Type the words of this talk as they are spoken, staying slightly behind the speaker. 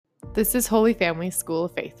This is Holy Family School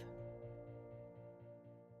of Faith.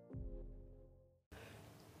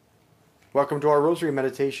 Welcome to our Rosary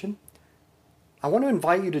Meditation. I want to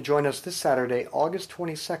invite you to join us this Saturday, August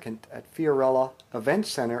 22nd at Fiorella Event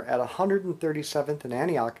Center at 137th and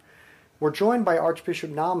Antioch. We're joined by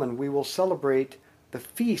Archbishop Naumann. We will celebrate the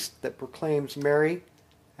feast that proclaims Mary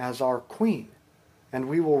as our Queen, and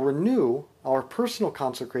we will renew our personal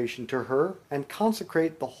consecration to her and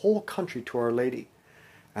consecrate the whole country to Our Lady.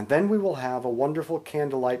 And then we will have a wonderful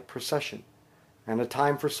candlelight procession and a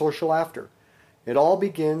time for social laughter. It all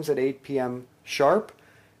begins at 8 p.m. sharp.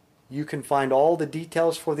 You can find all the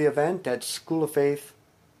details for the event at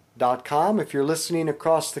schooloffaith.com. If you're listening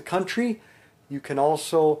across the country, you can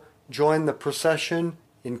also join the procession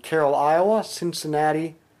in Carroll, Iowa,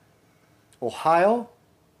 Cincinnati, Ohio,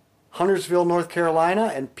 Huntersville, North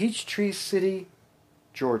Carolina, and Peachtree City,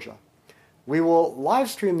 Georgia. We will live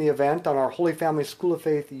stream the event on our Holy Family School of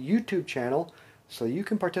Faith YouTube channel, so you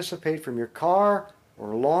can participate from your car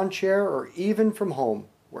or lawn chair or even from home,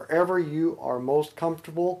 wherever you are most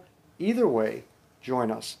comfortable. Either way, join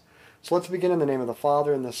us. So let's begin in the name of the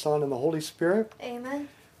Father, and the Son, and the Holy Spirit. Amen.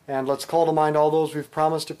 And let's call to mind all those we've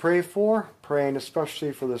promised to pray for, praying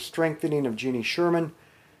especially for the strengthening of Jeannie Sherman,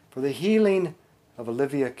 for the healing of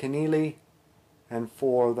Olivia Keneally, and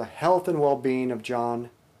for the health and well-being of John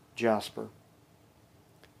Jasper.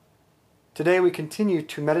 Today we continue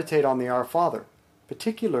to meditate on the Our Father,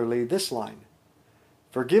 particularly this line: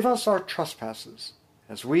 "Forgive us our trespasses,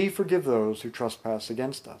 as we forgive those who trespass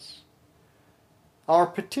against us." Our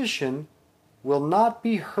petition will not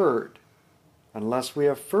be heard unless we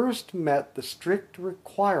have first met the strict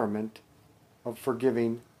requirement of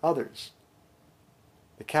forgiving others.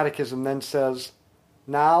 The Catechism then says,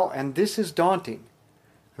 "Now, and this is daunting."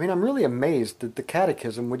 I'm really amazed that the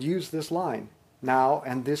Catechism would use this line, "Now,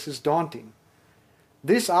 and this is daunting."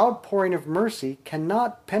 This outpouring of mercy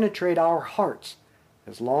cannot penetrate our hearts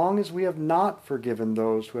as long as we have not forgiven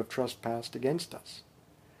those who have trespassed against us.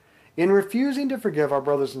 In refusing to forgive our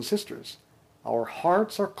brothers and sisters, our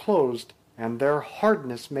hearts are closed, and their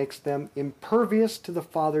hardness makes them impervious to the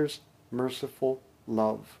Father's merciful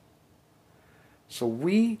love. So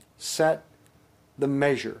we set the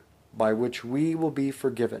measure by which we will be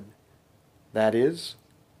forgiven. That is,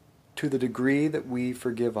 to the degree that we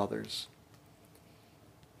forgive others.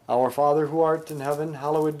 Our Father who art in heaven,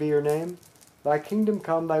 hallowed be your name. Thy kingdom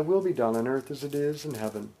come, thy will be done on earth as it is in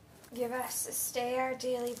heaven. Give us this day our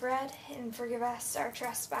daily bread, and forgive us our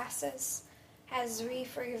trespasses, as we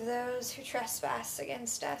forgive those who trespass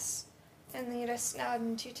against us. And lead us not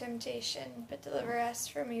into temptation, but deliver us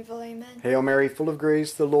from evil. Amen. Hail Mary, full of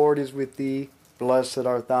grace, the Lord is with thee. Blessed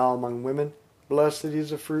art thou among women. Blessed is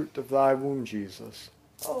the fruit of thy womb, Jesus.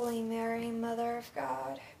 Holy Mary, Mother of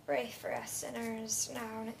God, pray for us sinners,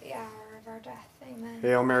 now and at the hour of our death. Amen.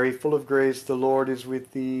 Hail Mary, full of grace, the Lord is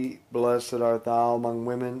with thee. Blessed art thou among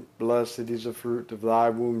women. Blessed is the fruit of thy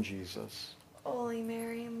womb, Jesus. Holy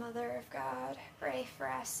Mary, Mother of God, pray for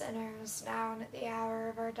us sinners, now and at the hour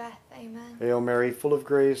of our death. Amen. Hail Mary, full of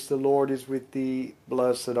grace, the Lord is with thee.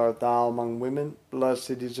 Blessed art thou among women.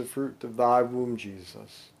 Blessed is the fruit of thy womb,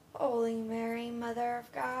 Jesus. Holy Mary, Mother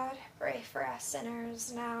of God, pray for us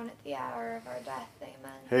sinners, now and at the hour of our death.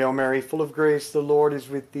 Amen. Hail Mary, full of grace, the Lord is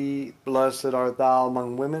with thee. Blessed art thou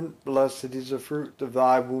among women. Blessed is the fruit of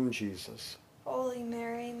thy womb, Jesus. Holy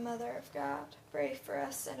Mary, Mother of God, pray for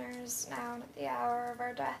us sinners, now and at the hour of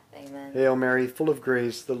our death. Amen. Hail Mary, full of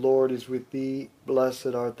grace, the Lord is with thee. Blessed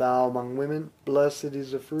art thou among women. Blessed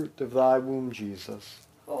is the fruit of thy womb, Jesus.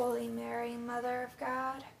 Holy Mary, Mother of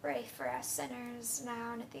God, pray for us sinners,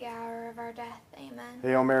 now and at the hour of our death. Amen.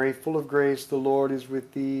 Hail Mary, full of grace, the Lord is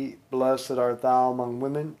with thee. Blessed art thou among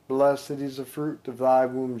women. Blessed is the fruit of thy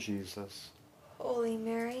womb, Jesus. Holy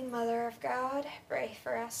Mary, Mother of God, pray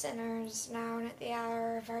for us sinners, now and at the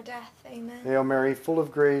hour of our death. Amen. Hail Mary, full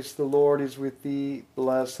of grace, the Lord is with thee.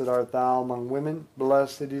 Blessed art thou among women.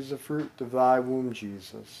 Blessed is the fruit of thy womb,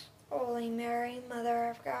 Jesus. Holy Mary, Mother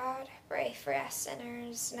of God, pray for us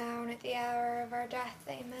sinners, now and at the hour of our death.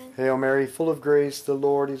 Amen. Hail Mary, full of grace, the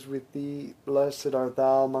Lord is with thee. Blessed art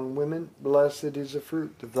thou among women. Blessed is the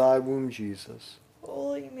fruit of thy womb, Jesus.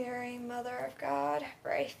 Holy Mary, Mother of God,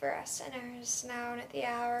 pray for us sinners, now and at the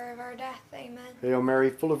hour of our death. Amen. Hail Mary,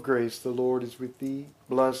 full of grace, the Lord is with thee.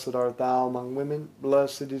 Blessed art thou among women.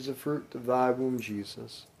 Blessed is the fruit of thy womb,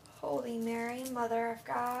 Jesus. Holy Mary, Mother of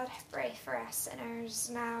God, pray for us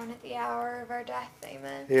sinners, now and at the hour of our death.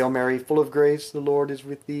 Amen. Hail Mary, full of grace, the Lord is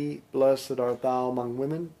with thee. Blessed art thou among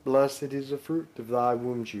women. Blessed is the fruit of thy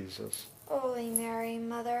womb, Jesus. Holy Mary,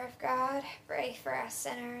 Mother of God, pray for us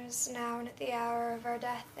sinners, now and at the hour of our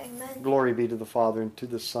death. Amen. Glory be to the Father, and to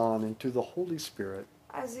the Son, and to the Holy Spirit.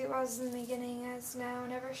 As it was in the beginning, as now,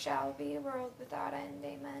 and ever shall be, a world without end.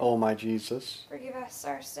 Amen. O my Jesus, forgive us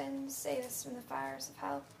our sins, save us from the fires of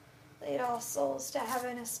hell. Lead all souls to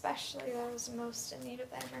heaven, especially those most in need of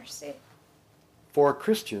thy mercy. for a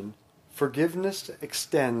Christian, forgiveness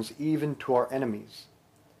extends even to our enemies.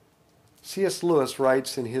 C.S. Lewis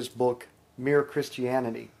writes in his book, Mere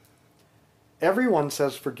Christianity, everyone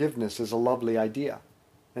says forgiveness is a lovely idea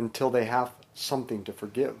until they have something to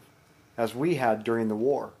forgive, as we had during the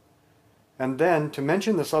war. And then to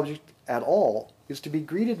mention the subject at all is to be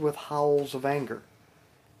greeted with howls of anger.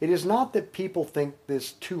 It is not that people think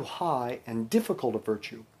this too high and difficult a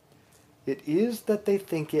virtue. It is that they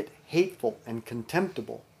think it hateful and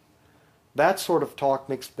contemptible. That sort of talk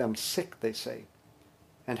makes them sick, they say.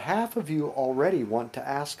 And half of you already want to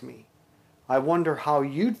ask me, I wonder how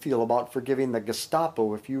you'd feel about forgiving the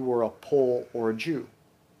Gestapo if you were a Pole or a Jew.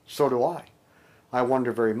 So do I. I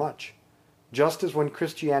wonder very much. Just as when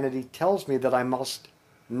Christianity tells me that I must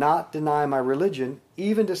not deny my religion,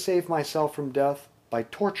 even to save myself from death by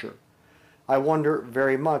torture, I wonder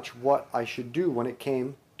very much what I should do when it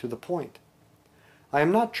came to the point. I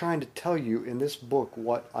am not trying to tell you in this book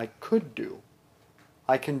what I could do.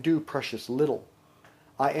 I can do precious little.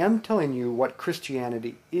 I am telling you what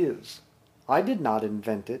Christianity is. I did not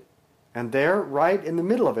invent it. And there, right in the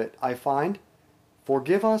middle of it, I find,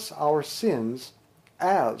 forgive us our sins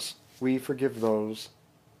as we forgive those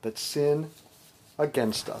that sin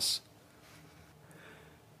against us.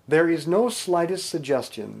 There is no slightest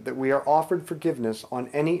suggestion that we are offered forgiveness on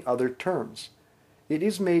any other terms. It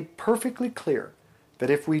is made perfectly clear that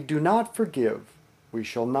if we do not forgive, we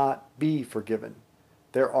shall not be forgiven.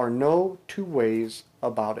 There are no two ways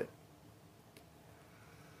about it.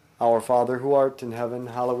 Our Father, who art in heaven,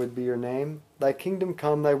 hallowed be your name. Thy kingdom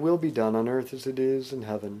come, thy will be done on earth as it is in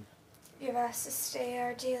heaven. Give us this day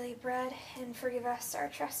our daily bread, and forgive us our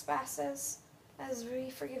trespasses, as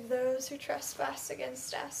we forgive those who trespass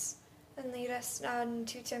against us. And lead us not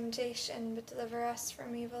into temptation, but deliver us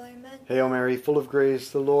from evil. Amen. Hail Mary, full of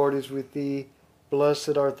grace, the Lord is with thee.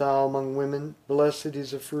 Blessed art thou among women. Blessed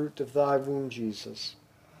is the fruit of thy womb, Jesus.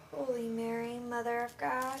 Holy Mary, Mother of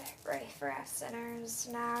God, pray for us sinners,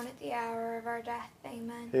 now and at the hour of our death.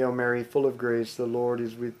 Amen. Hail Mary, full of grace, the Lord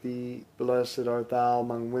is with thee. Blessed art thou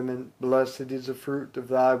among women. Blessed is the fruit of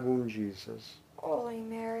thy womb, Jesus. Holy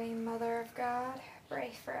Mary, Mother of God,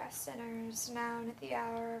 pray for us sinners, now and at the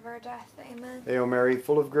hour of our death. Amen. Hail Mary,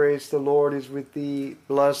 full of grace, the Lord is with thee.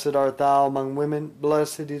 Blessed art thou among women.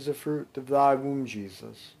 Blessed is the fruit of thy womb,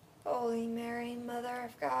 Jesus. Holy Mary, Mother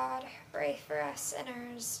of God, pray for us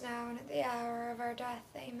sinners, now and at the hour of our death.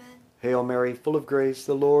 Amen. Hail Mary, full of grace,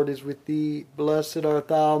 the Lord is with thee. Blessed art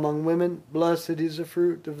thou among women. Blessed is the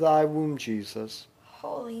fruit of thy womb, Jesus.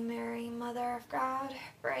 Holy Mary, Mother of God,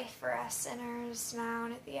 pray for us sinners, now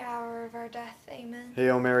and at the hour of our death. Amen.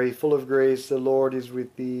 Hail Mary, full of grace, the Lord is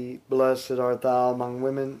with thee. Blessed art thou among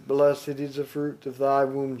women. Blessed is the fruit of thy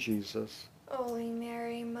womb, Jesus. Holy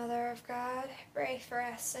Mary, Mother of God, pray for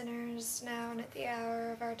us sinners, now and at the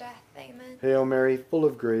hour of our death. Amen. Hail Mary, full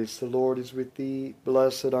of grace, the Lord is with thee.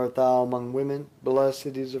 Blessed art thou among women.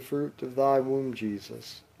 Blessed is the fruit of thy womb,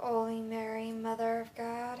 Jesus. Holy Mary, Mother of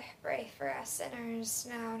God, pray for us sinners,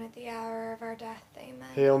 now and at the hour of our death. Amen.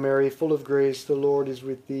 Hail Mary, full of grace, the Lord is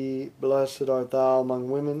with thee. Blessed art thou among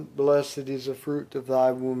women. Blessed is the fruit of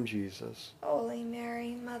thy womb, Jesus. Holy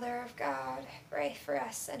Mary, Mother of God, pray for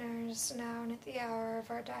us sinners, now and at the hour of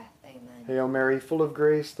our death. Amen. Hail Mary, full of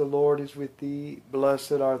grace, the Lord is with thee.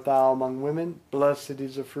 Blessed art thou among women. Blessed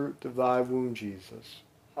is the fruit of thy womb, Jesus.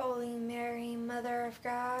 Holy Mary, Mother of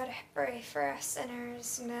God, pray for us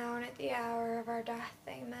sinners, now and at the hour of our death.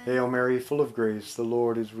 Amen. Hail Mary, full of grace, the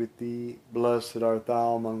Lord is with thee. Blessed art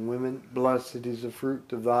thou among women. Blessed is the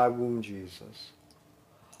fruit of thy womb, Jesus.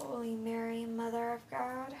 Holy Mary, Mother of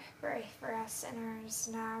God, pray for us sinners,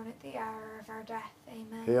 now and at the hour of our death.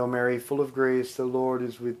 Amen. Hail Mary, full of grace, the Lord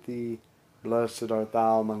is with thee. Blessed art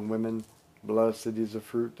thou among women. Blessed is the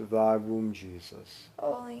fruit of thy womb, Jesus.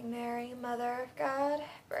 Holy Mary, Mother of God,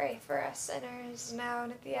 pray for us sinners, now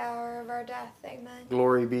and at the hour of our death. Amen.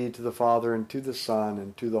 Glory be to the Father, and to the Son,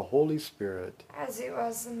 and to the Holy Spirit. As it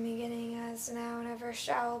was in the beginning, as now, and ever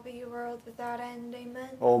shall be, world without end. Amen.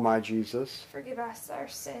 O my Jesus, forgive us our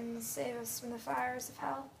sins, save us from the fires of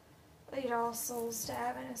hell. Lead all souls to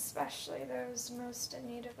heaven, especially those most in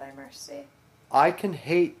need of thy mercy. I can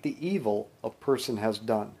hate the evil a person has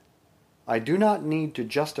done. I do not need to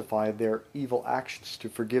justify their evil actions to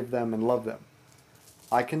forgive them and love them.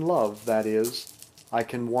 I can love, that is, I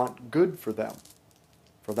can want good for them.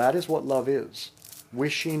 For that is what love is,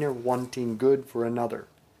 wishing or wanting good for another,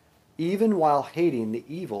 even while hating the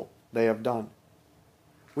evil they have done.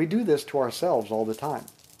 We do this to ourselves all the time.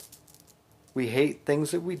 We hate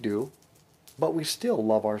things that we do, but we still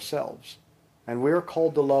love ourselves. And we are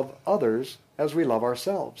called to love others as we love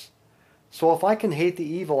ourselves. So if I can hate the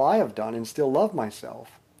evil I have done and still love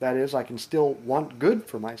myself, that is, I can still want good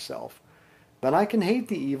for myself, then I can hate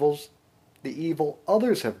the evil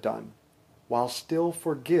others have done, while still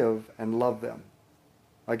forgive and love them.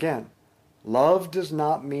 Again, love does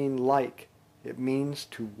not mean like. It means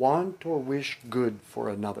to want or wish good for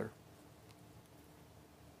another.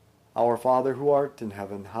 Our Father who art in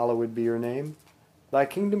heaven, hallowed be your name. Thy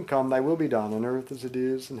kingdom come, thy will be done on earth as it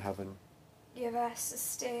is in heaven. Give us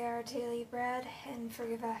this day our daily bread, and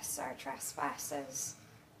forgive us our trespasses,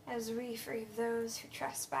 as we forgive those who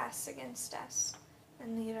trespass against us.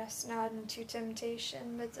 And lead us not into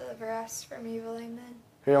temptation, but deliver us from evil. Amen.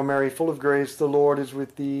 Hail Mary, full of grace, the Lord is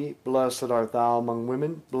with thee. Blessed art thou among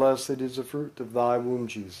women. Blessed is the fruit of thy womb,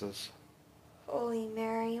 Jesus. Holy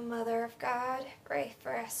Mary, Mother of God, pray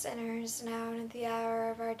for us sinners, now and at the hour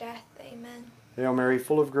of our death. Amen. Hail Mary,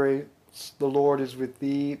 full of grace, the Lord is with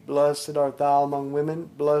thee. Blessed art thou among women.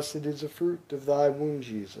 Blessed is the fruit of thy womb,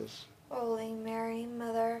 Jesus. Holy Mary,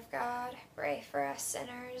 Mother of God, pray for us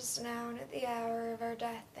sinners, now and at the hour of our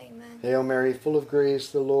death. Amen. Hail Mary, full of grace,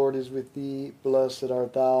 the Lord is with thee. Blessed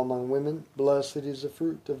art thou among women. Blessed is the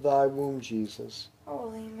fruit of thy womb, Jesus.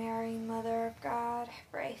 Holy Mary, Mother of God,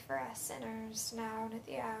 pray for us sinners, now and at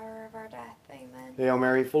the hour of our death. Amen. Hail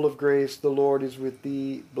Mary, full of grace, the Lord is with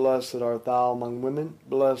thee. Blessed art thou among women.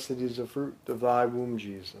 Blessed is the fruit of thy womb,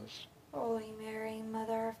 Jesus. Holy Mary,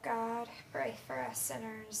 Mother of God, pray for us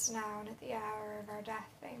sinners, now and at the hour of our death.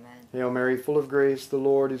 Amen. Hail Mary, full of grace, the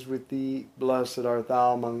Lord is with thee. Blessed art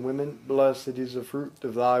thou among women. Blessed is the fruit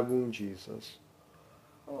of thy womb, Jesus.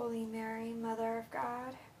 Holy Mary, Mother of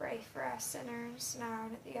God, pray for us sinners, now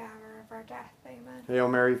and at the hour of our death. Amen. Hail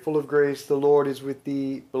Mary, full of grace, the Lord is with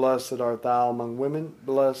thee. Blessed art thou among women.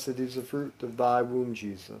 Blessed is the fruit of thy womb,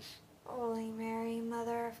 Jesus. Holy Mary,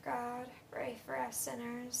 Mother of God, pray for us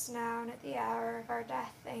sinners, now and at the hour of our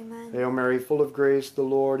death. Amen. Hail Mary, full of grace, the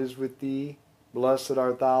Lord is with thee. Blessed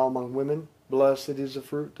art thou among women. Blessed is the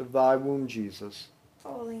fruit of thy womb, Jesus.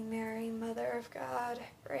 Holy Mary, Mother of God,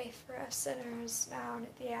 pray for us sinners, now and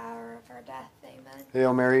at the hour of our death. Amen.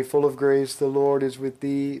 Hail Mary, full of grace, the Lord is with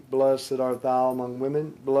thee. Blessed art thou among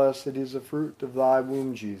women. Blessed is the fruit of thy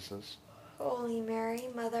womb, Jesus. Holy Mary,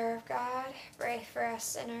 Mother of God, pray for us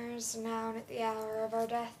sinners, now and at the hour of our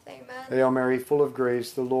death. Amen. Hail Mary, full of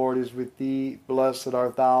grace, the Lord is with thee. Blessed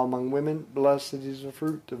art thou among women. Blessed is the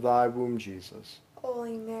fruit of thy womb, Jesus.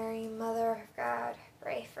 Holy Mary, Mother of God,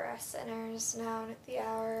 pray for us sinners, now and at the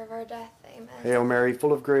hour of our death. Amen. Hail Mary,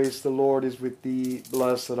 full of grace, the Lord is with thee.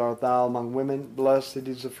 Blessed art thou among women. Blessed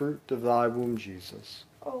is the fruit of thy womb, Jesus.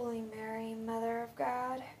 Holy Mary, Mother of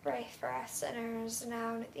God, pray for us sinners,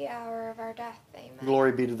 now and at the hour of our death. Amen.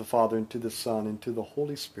 Glory be to the Father, and to the Son, and to the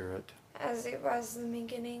Holy Spirit. As it was in the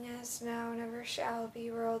beginning, as now, and ever shall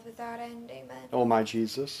be, world without end. Amen. O my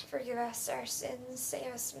Jesus, Forgive us our sins,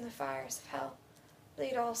 save us from the fires of hell.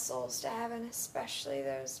 Lead all souls to heaven, especially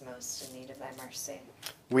those most in need of thy mercy.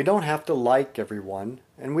 we don't have to like everyone,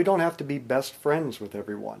 and we don't have to be best friends with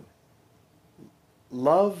everyone.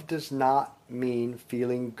 Love does not mean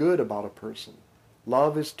feeling good about a person.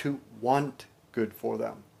 Love is to want good for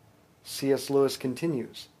them. C.S. Lewis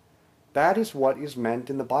continues, that is what is meant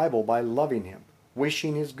in the Bible by loving him,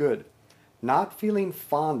 wishing his good, not feeling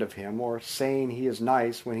fond of him or saying he is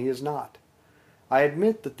nice when he is not. I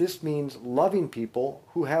admit that this means loving people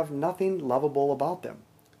who have nothing lovable about them.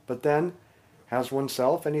 But then, has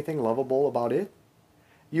oneself anything lovable about it?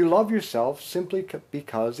 You love yourself simply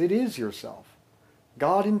because it is yourself.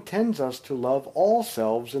 God intends us to love all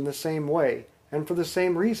selves in the same way and for the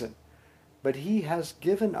same reason, but He has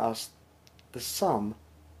given us the sum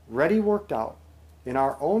ready worked out in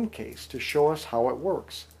our own case to show us how it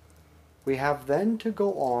works. We have then to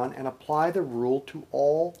go on and apply the rule to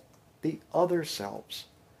all the other selves.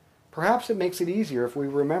 Perhaps it makes it easier if we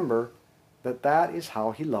remember that that is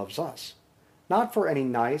how He loves us, not for any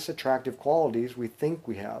nice, attractive qualities we think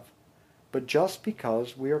we have, but just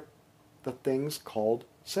because we are the things called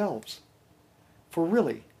selves. For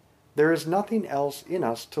really, there is nothing else in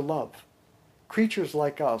us to love. Creatures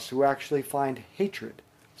like us who actually find hatred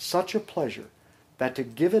such a pleasure that to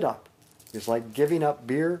give it up is like giving up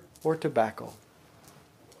beer or tobacco.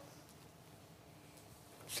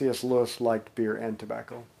 C.S. Lewis liked beer and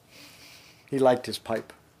tobacco. He liked his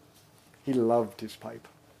pipe. He loved his pipe.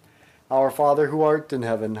 Our Father who art in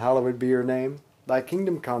heaven, hallowed be your name. Thy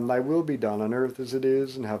kingdom come, thy will be done on earth as it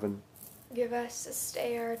is in heaven. Give us this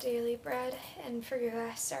day our daily bread, and forgive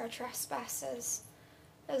us our trespasses,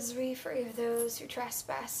 as we forgive those who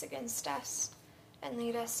trespass against us. And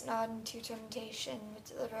lead us not into temptation, but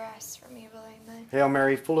deliver us from evil. Amen. Hail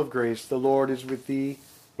Mary, full of grace, the Lord is with thee.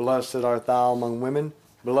 Blessed art thou among women.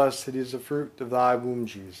 Blessed is the fruit of thy womb,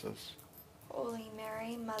 Jesus. Holy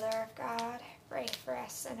Mary, Mother of God, pray for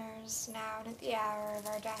us sinners, now and at the hour of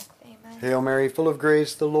our death. Amen. Hail Mary, full of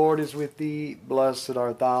grace, the Lord is with thee. Blessed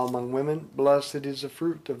art thou among women. Blessed is the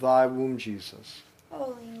fruit of thy womb, Jesus.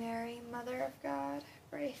 Holy Mary, Mother of God,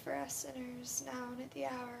 pray for us sinners, now and at the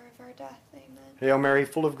hour of our death. Amen. Hail Mary,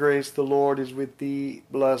 full of grace, the Lord is with thee.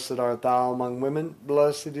 Blessed art thou among women.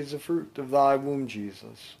 Blessed is the fruit of thy womb,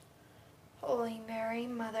 Jesus. Holy Mary,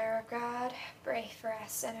 Mother of God, pray for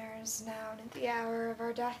us sinners, now and at the hour of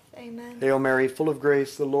our death. Amen. Hail Mary, full of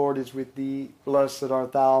grace, the Lord is with thee. Blessed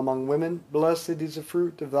art thou among women. Blessed is the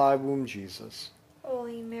fruit of thy womb, Jesus.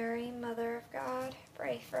 Holy Mary, Mother of God,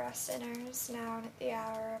 pray for us sinners, now and at the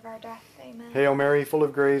hour of our death. Amen. Hail Mary, full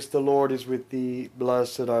of grace, the Lord is with thee.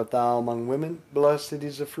 Blessed art thou among women. Blessed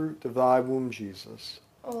is the fruit of thy womb, Jesus.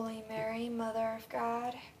 Holy Mary, Mother of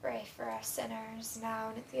God, pray for us sinners, now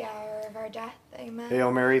and at the hour of our death. Amen.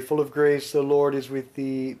 Hail Mary, full of grace, the Lord is with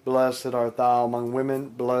thee. Blessed art thou among women.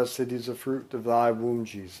 Blessed is the fruit of thy womb,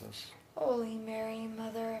 Jesus. Holy Mary,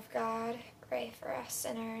 Mother of God, pray for us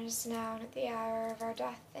sinners, now and at the hour of our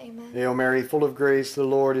death. Amen. Hail Mary, full of grace, the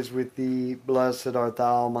Lord is with thee. Blessed art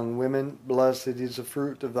thou among women. Blessed is the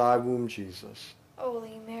fruit of thy womb, Jesus.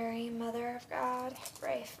 Holy Mary, Mother of God,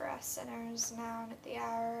 pray for us sinners, now and at the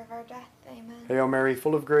hour of our death. Amen. Hail Mary,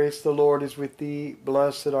 full of grace, the Lord is with thee.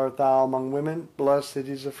 Blessed art thou among women. Blessed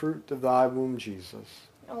is the fruit of thy womb, Jesus.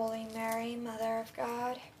 Holy Mary, Mother of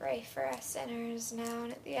God, pray for us sinners, now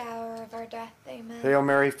and at the hour of our death. Amen. Hail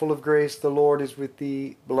Mary, full of grace, the Lord is with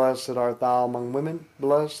thee. Blessed art thou among women.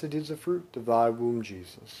 Blessed is the fruit of thy womb,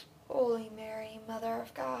 Jesus. Holy Mary, Mother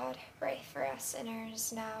of God, pray for us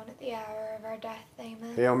sinners, now and at the hour of our death.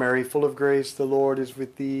 Amen. Hail Mary, full of grace, the Lord is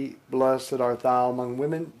with thee. Blessed art thou among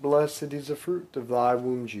women. Blessed is the fruit of thy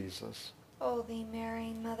womb, Jesus. Holy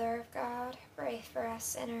Mary, Mother of God, pray for us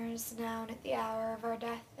sinners, now and at the hour of our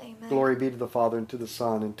death. Amen. Glory be to the Father, and to the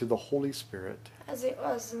Son, and to the Holy Spirit. As it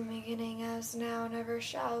was in the beginning, as now, and ever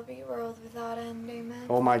shall be, world without end. Amen.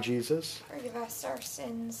 O my Jesus, forgive us our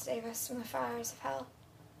sins, save us from the fires of hell.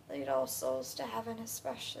 Lead all souls to heaven,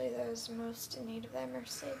 especially those most in need of thy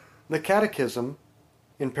mercy. the Catechism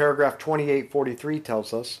in paragraph 2843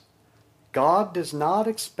 tells us, God does not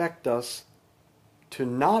expect us to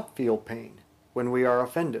not feel pain when we are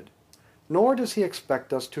offended, nor does he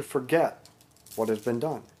expect us to forget what has been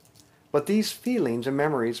done. But these feelings and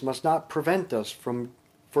memories must not prevent us from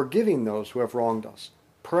forgiving those who have wronged us,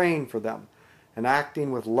 praying for them, and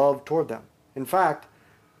acting with love toward them. In fact,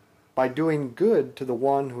 by doing good to the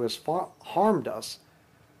one who has harmed us,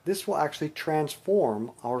 this will actually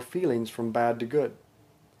transform our feelings from bad to good.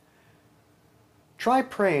 Try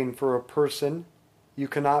praying for a person you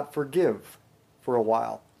cannot forgive for a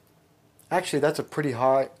while. Actually, that's a pretty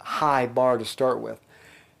high bar to start with.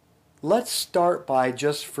 Let's start by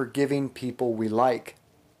just forgiving people we like.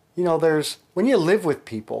 You know, when you live with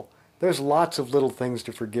people, there's lots of little things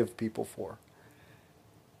to forgive people for.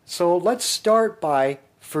 So let's start by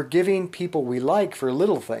forgiving people we like for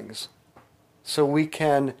little things so we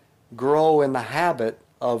can grow in the habit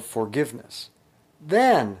of forgiveness.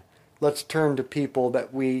 Then let's turn to people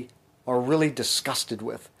that we are really disgusted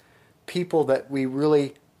with, people that we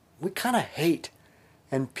kind of hate,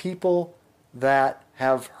 and people that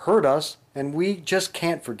have hurt us and we just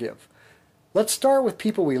can't forgive. Let's start with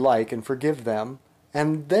people we like and forgive them,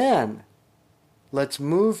 and then let's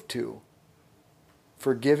move to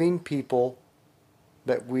forgiving people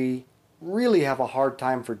that we really have a hard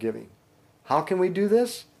time forgiving. How can we do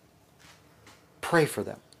this? Pray for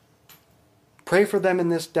them. Pray for them in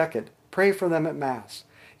this decade. Pray for them at Mass.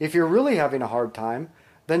 If you're really having a hard time,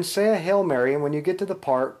 then say a Hail Mary, and when you get to the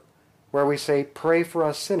part where we say, pray for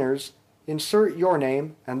us sinners, insert your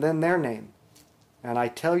name and then their name. And I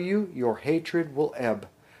tell you, your hatred will ebb.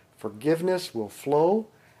 Forgiveness will flow,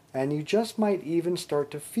 and you just might even start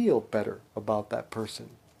to feel better about that person.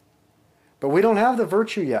 But we don't have the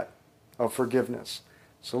virtue yet of forgiveness.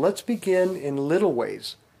 So let's begin in little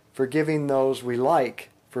ways, forgiving those we like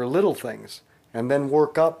for little things, and then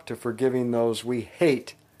work up to forgiving those we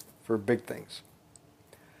hate for big things.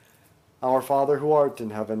 Our Father who art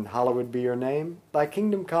in heaven, hallowed be your name. Thy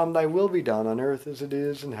kingdom come, thy will be done on earth as it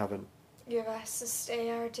is in heaven. Give us this day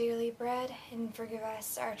our daily bread, and forgive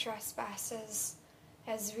us our trespasses,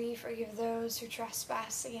 as we forgive those who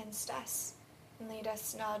trespass against us. And lead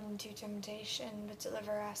us not into temptation, but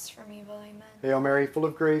deliver us from evil. Amen. Hail Mary, full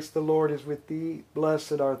of grace, the Lord is with thee.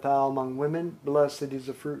 Blessed art thou among women. Blessed is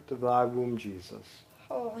the fruit of thy womb, Jesus.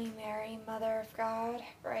 Holy Mary, Mother of God,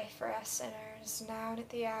 pray for us sinners, now and at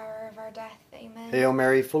the hour of our death. Amen. Hail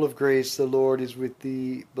Mary, full of grace, the Lord is with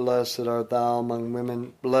thee. Blessed art thou among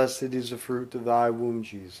women. Blessed is the fruit of thy womb,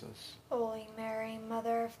 Jesus. Holy Mary,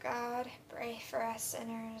 Mother of God, pray for us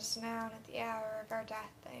sinners, now and at the hour of our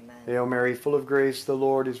death. Amen. Hail Mary, full of grace, the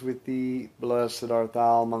Lord is with thee. Blessed art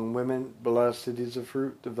thou among women. Blessed is the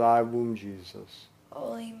fruit of thy womb, Jesus.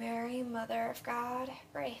 Holy Mary, Mother of God,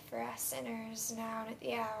 pray for us sinners, now and at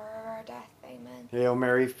the hour of our death. Amen. Hail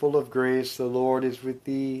Mary, full of grace, the Lord is with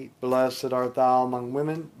thee. Blessed art thou among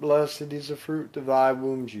women. Blessed is the fruit of thy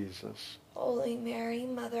womb, Jesus. Holy Mary,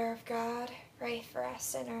 Mother of God, pray for us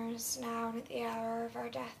sinners, now and at the hour of our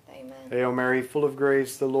death. Amen. Hail Mary, full of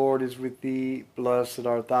grace, the Lord is with thee. Blessed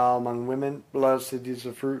art thou among women. Blessed is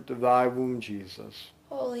the fruit of thy womb, Jesus.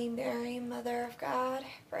 Holy Mary, Mother of God,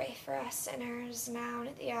 pray for us sinners, now and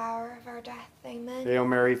at the hour of our death. Amen. Hail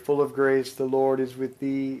Mary, full of grace, the Lord is with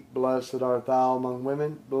thee. Blessed art thou among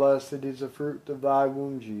women. Blessed is the fruit of thy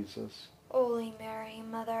womb, Jesus. Holy Mary,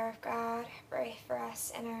 Mother of God, pray for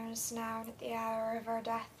us sinners, now and at the hour of our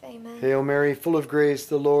death. Amen. Hail Mary, full of grace,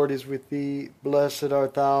 the Lord is with thee. Blessed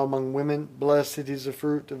art thou among women. Blessed is the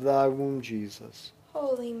fruit of thy womb, Jesus.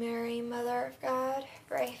 Holy Mary, Mother of God,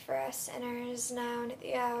 pray for us sinners, now and at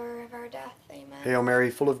the hour of our death. Amen. Hail Mary,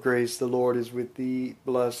 full of grace, the Lord is with thee.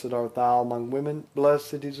 Blessed art thou among women.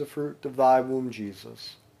 Blessed is the fruit of thy womb,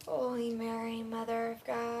 Jesus. Holy Mary, Mother of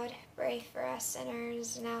God, pray for us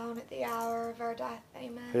sinners, now and at the hour of our death.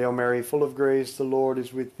 Amen. Hail Mary, full of grace, the Lord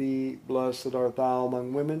is with thee. Blessed art thou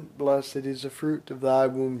among women. Blessed is the fruit of thy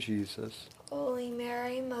womb, Jesus. Holy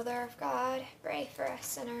Mary, Mother of God, pray for us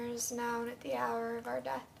sinners, now and at the hour of our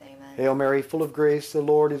death. Amen. Hail Mary, full of grace, the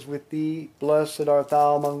Lord is with thee. Blessed art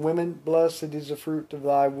thou among women. Blessed is the fruit of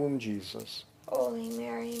thy womb, Jesus. Holy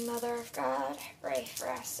Mary, Mother of God, pray for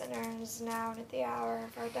us sinners, now and at the hour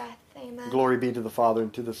of our death. Amen. Glory be to the Father,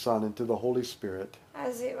 and to the Son, and to the Holy Spirit.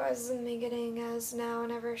 As it was in the beginning, as now,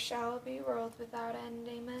 and ever shall be, world without end.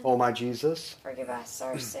 Amen. O my Jesus, forgive us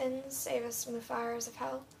our sins, save us from the fires of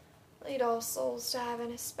hell. Lead all souls to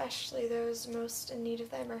heaven, especially those most in need of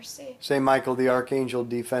thy mercy. Saint Michael the Archangel,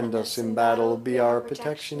 defend us in battle. Be our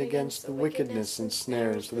protection against the wickedness and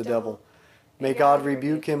snares of the devil. May God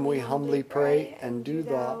rebuke him, we humbly pray, and do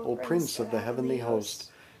thou, O Prince of the heavenly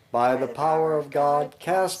host, by the power of God,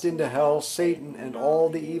 cast into hell Satan and all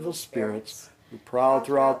the evil spirits who prowl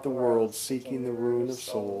throughout the world seeking the ruin of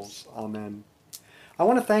souls. Amen. I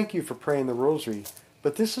want to thank you for praying the rosary,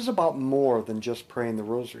 but this is about more than just praying the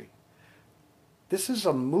rosary. This is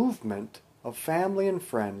a movement of family and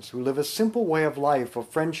friends who live a simple way of life of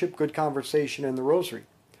friendship, good conversation, and the rosary.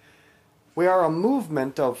 We are a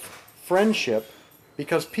movement of friendship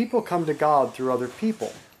because people come to God through other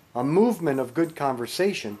people. A movement of good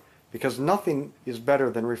conversation because nothing is better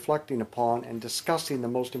than reflecting upon and discussing the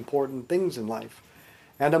most important things in life.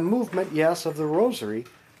 And a movement, yes, of the rosary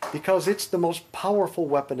because it's the most powerful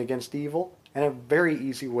weapon against evil and a very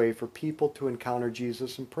easy way for people to encounter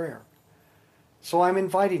Jesus in prayer. So I'm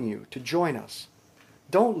inviting you to join us.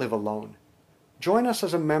 Don't live alone. Join us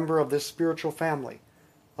as a member of this spiritual family,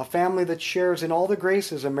 a family that shares in all the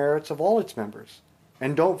graces and merits of all its members.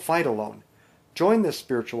 And don't fight alone. Join this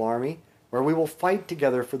spiritual army where we will fight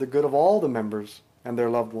together for the good of all the members and their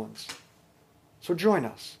loved ones. So join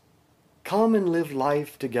us. Come and live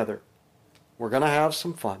life together. We're going to have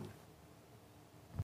some fun.